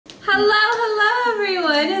Hello, hello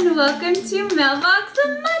everyone, and welcome to Mailbox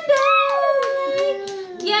on Monday!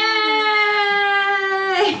 Yay!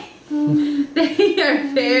 They are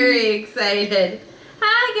very excited.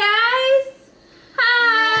 Hi guys!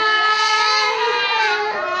 Hi!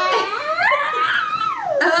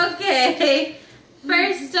 Okay,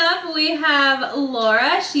 first up we have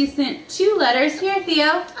Laura. She sent 2 letters. Here,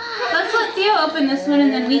 Theo. Let's let Theo open this one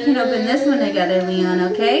and then we can open this one together, Leon,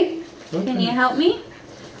 okay? Can you help me?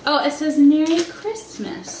 Oh, it says Merry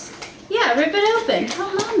Christmas. Yeah, rip it open.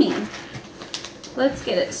 Help Mommy. Let's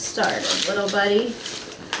get it started, little buddy.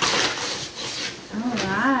 All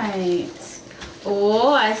right.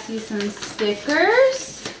 Oh, I see some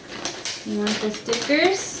stickers. You want the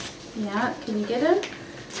stickers? Yeah, can you get them?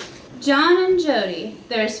 John and Jody.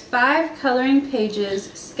 There's 5 coloring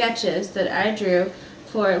pages, sketches that I drew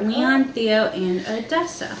for Leon, Theo, and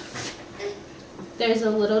Odessa. There's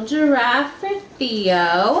a little giraffe for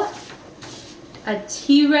Theo. A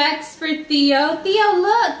T-Rex for Theo. Theo,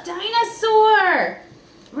 look! Dinosaur!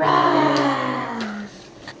 Rah!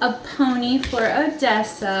 A pony for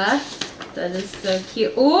Odessa. That is so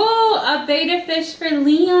cute. Oh, a betta fish for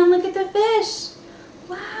Leon. Look at the fish.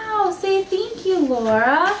 Wow, say thank you,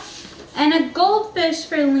 Laura. And a goldfish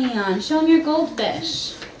for Leon. Show him your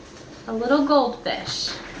goldfish. A little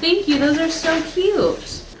goldfish. Thank you, those are so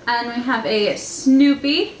cute. And we have a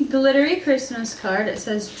Snoopy glittery Christmas card. It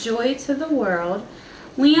says Joy to the World.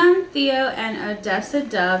 Leon, Theo, and Odessa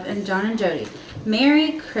Dove and John and Jody.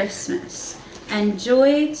 Merry Christmas and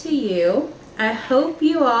joy to you. I hope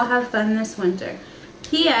you all have fun this winter.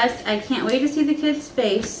 P.S. I can't wait to see the kids'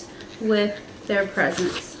 face with their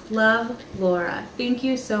presents. Love, Laura. Thank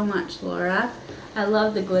you so much, Laura. I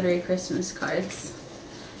love the glittery Christmas cards.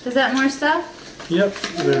 Is that more stuff? Yep,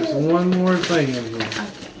 there's one more thing in here.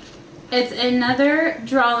 Okay. It's another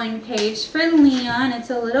drawing page for Leon. It's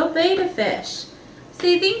a little betta fish.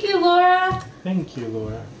 Say thank you, Laura. Thank you,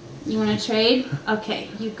 Laura. You want to trade? Okay,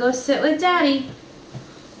 you go sit with Daddy.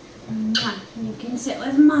 You can sit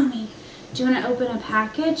with Mommy. Do you want to open a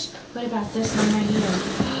package? What about this one right here?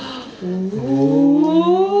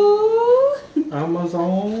 Ooh.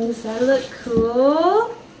 Amazon. Does that look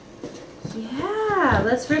cool? Yeah,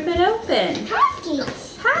 let's rip it open.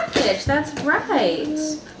 Package. Package, that's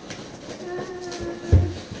right.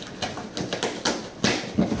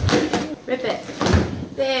 Rip it.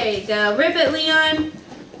 There you go. Rip it, Leon.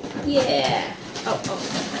 Yeah. Oh,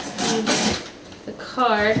 the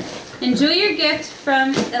card. Enjoy your gift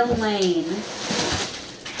from Elaine.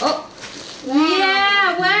 Oh.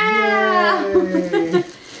 Yeah, wow.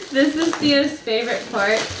 This is Theo's favorite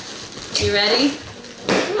part. You ready?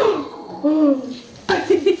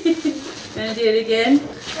 Gonna do it again?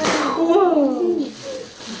 Whoa.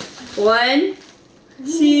 1,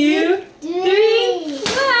 2, 3.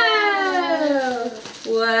 Wow!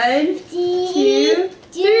 1, 2,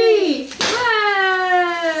 3.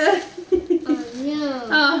 Wow! Oh no.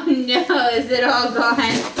 Oh no, is it all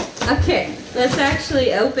gone? Okay, let's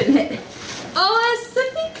actually open it. Oh, a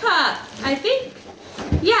sippy cup. I think,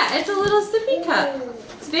 yeah, it's a little sippy cup.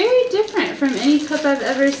 It's very different from any cup I've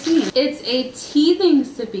ever seen. It's a teething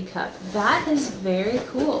sippy cup. That is very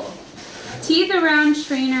cool. Teeth around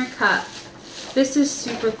trainer cup. This is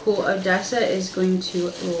super cool. Odessa is going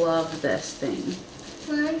to love this thing.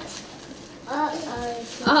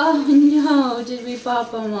 Oh no, did we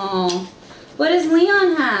pop them all? What does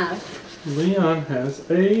Leon have? Leon has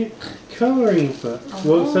a coloring book. Oh.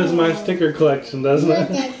 Well, it says my sticker collection, doesn't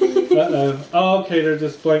it? Uh-oh. Oh, okay, they're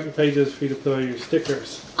just blank pages for you to put all your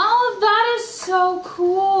stickers. Oh, that is so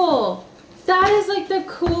cool. That is like the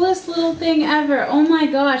coolest little thing ever. Oh my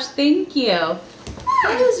gosh, thank you.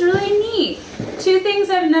 That is really neat. 2 things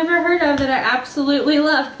I've never heard of that I absolutely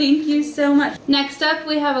love. Thank you so much. Next up,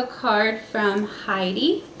 we have a card from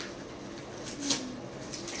Heidi.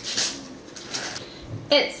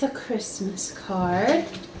 It's a Christmas card,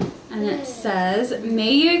 and it says,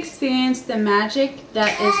 "May you experience the magic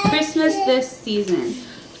that is Christmas this season."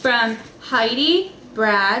 From Heidi,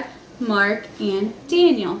 Brad, Mark, and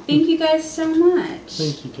Daniel. Thank you guys so much.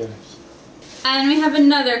 Thank you guys. And we have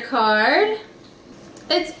another card.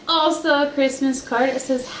 It's also a Christmas card. It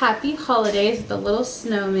says Happy Holidays with a little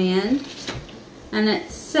snowman. And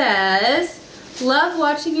it says, "Love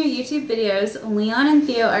watching your YouTube videos. Leon and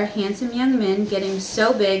Theo are handsome young men getting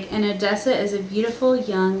so big, and Odessa is a beautiful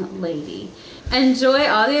young lady. Enjoy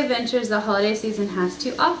all the adventures the holiday season has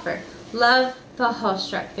to offer. Love, the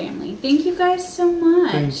Hallstruck family." Thank you guys so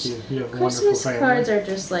much. Thank you. You have a Christmas wonderful family. cards are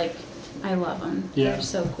just like, I love them. Yeah. They're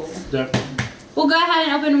so cool. Yep. We'll go ahead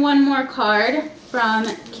and open one more card from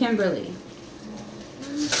Kimberly.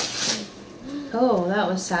 Oh, that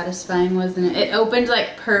was satisfying, wasn't it? It opened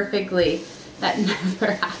like perfectly. That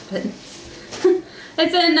never happens.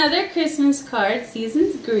 It's another Christmas card,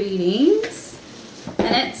 Season's Greetings.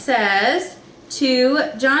 And it says,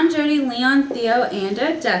 to John, Jody, Leon, Theo, and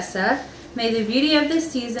Odessa, may the beauty of this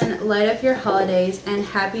season light up your holidays, and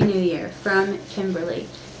Happy New Year, from Kimberly.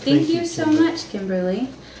 Thank you so much, Kimberly.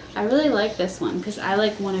 I really like this one because I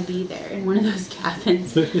like want to be there in one of those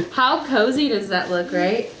cabins. How cozy does that look,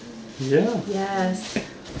 right? Yeah. Yes.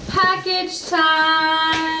 Package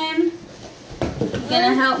time.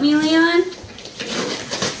 Gonna help me, Leon?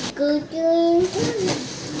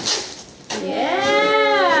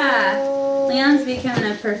 Yeah. Leon's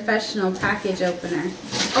becoming a professional package opener.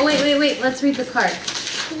 Oh, wait. Let's read the card.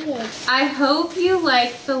 I hope you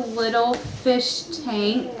like the little fish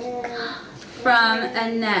tank from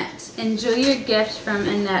Annette. Enjoy your gift from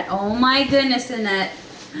Annette. Oh my goodness, Annette.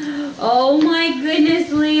 Oh my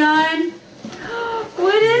goodness, Leon.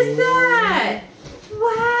 What is that?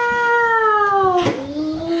 Wow.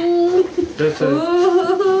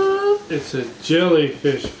 It's a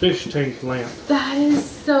jellyfish fish tank lamp. That is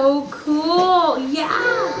so cool. Yeah.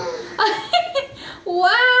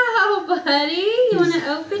 Wow, buddy. You want to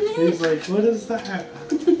open it? He's like, what is that?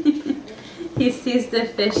 He sees the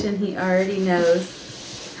fish and he already knows.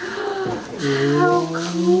 How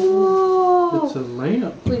cool. It's a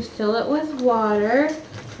lamp. We fill it with water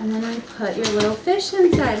and then we put your little fish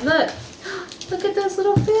inside. Look. Look at those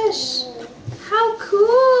little fish. How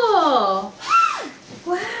cool.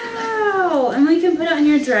 Wow. And we can put it on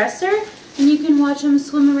your dresser and you can watch them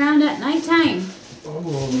swim around at nighttime.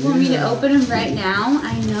 Oh, You want me to open them right now?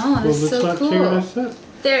 I know, that's so cool.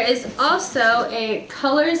 There is also a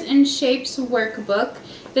Colors and Shapes workbook.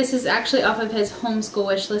 This is actually off of his homeschool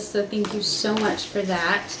wish list, so thank you so much for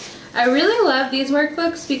that. I really love these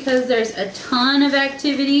workbooks because there's a ton of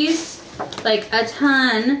activities, like a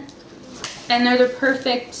ton, and they're the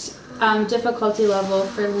perfect difficulty level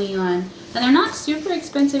for Leon. And they're not super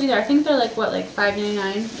expensive either. I think they're like, what, like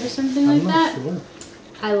 $5.99 or something like that? Sure.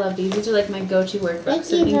 I love these. These are like my go-to workbooks,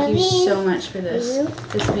 so thank you so much for this.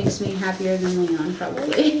 This makes me happier than Leon,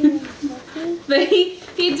 probably. But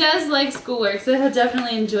he does like schoolwork, so he'll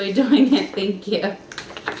definitely enjoy doing it. Thank you.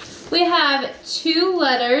 We have 2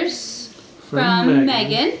 letters from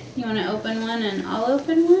Megan. You want to open one and I'll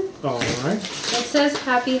open one? All right. It says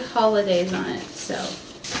Happy Holidays on it, so.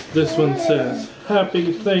 This one says,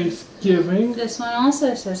 Happy Thanksgiving. This one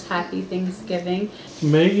also says Happy Thanksgiving.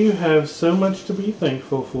 May you have so much to be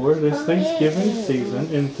thankful for this Thanksgiving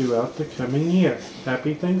season and throughout the coming year.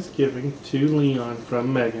 Happy Thanksgiving to Leon,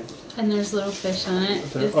 from Megan. And there's little fish on it.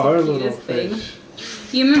 There are little fish.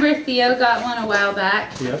 You remember Theo got one a while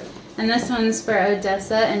back? Yep. And this one's for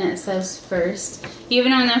Odessa, and it says first.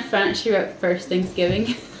 Even on the front, she wrote First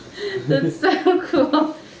Thanksgiving. That's so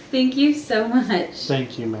cool. Thank you so much.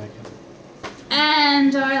 Thank you, Megan.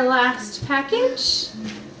 And our last package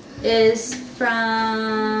is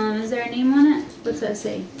from, is there a name on it? What's that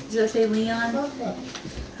say? Does that say Leon?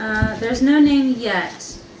 There's no name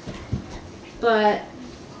yet, but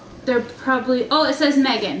they're probably, oh, it says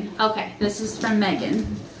Megan. Okay, this is from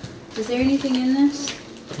Megan. Is there anything in this?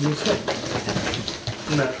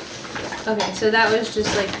 No. Okay, so that was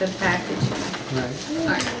just like the packaging. Right.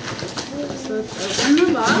 Alright. So let's open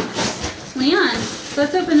the box. Leon,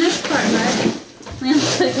 let's open this part, bud.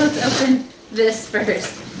 Leon's like, let's open this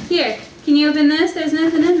first. Here, can you open this? There's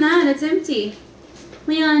nothing in that. It's empty.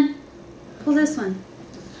 Leon, pull this one.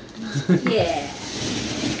 Yeah.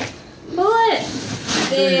 Pull it.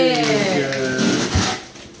 There.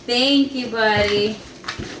 Thank you, buddy.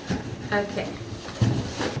 Okay.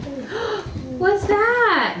 What's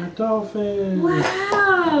that? A dolphin.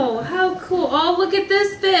 Wow, how cool. Oh, look at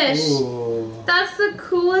this fish. Ooh. That's the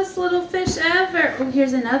coolest little fish ever. Oh,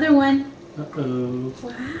 here's another one. Uh-oh.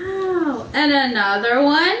 Wow. And another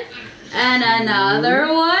one. And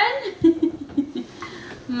another one.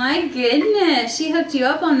 My goodness, she hooked you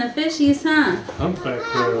up on the fishies, huh? Humpback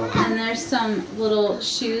girl. And there's some little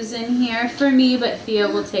shoes in here for me, but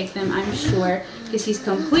Theo will take them, I'm sure, because he's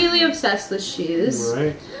completely obsessed with shoes.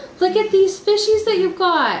 Right. Look at these fishies that you've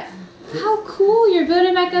got. How cool, you're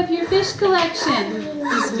building back up your fish collection.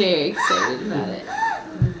 He's very excited about it.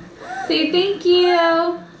 Say thank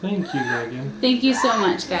you. Thank you, Megan. Thank you so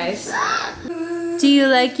much, guys. Do you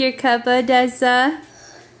like your cup, Odessa?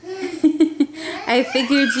 I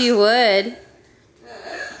figured you would.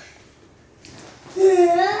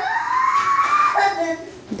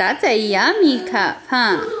 That's a yummy cup,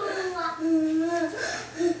 huh?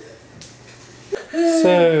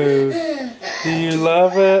 So, do you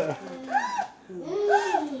love it?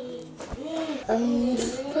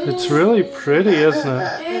 It's really pretty, isn't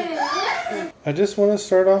it? I just want to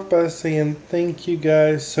start off by saying thank you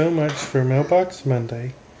guys so much for Mailbox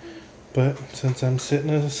Monday. But since I'm sitting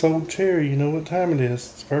in a sold chair, you know what time it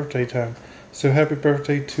is. It's birthday time. So happy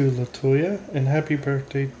birthday to Latoya and happy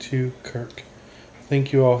birthday to Kirk.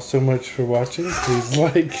 Thank you all so much for watching. Please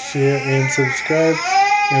like, share, and subscribe.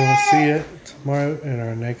 And we'll see you tomorrow in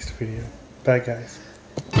our next video. Bye, guys.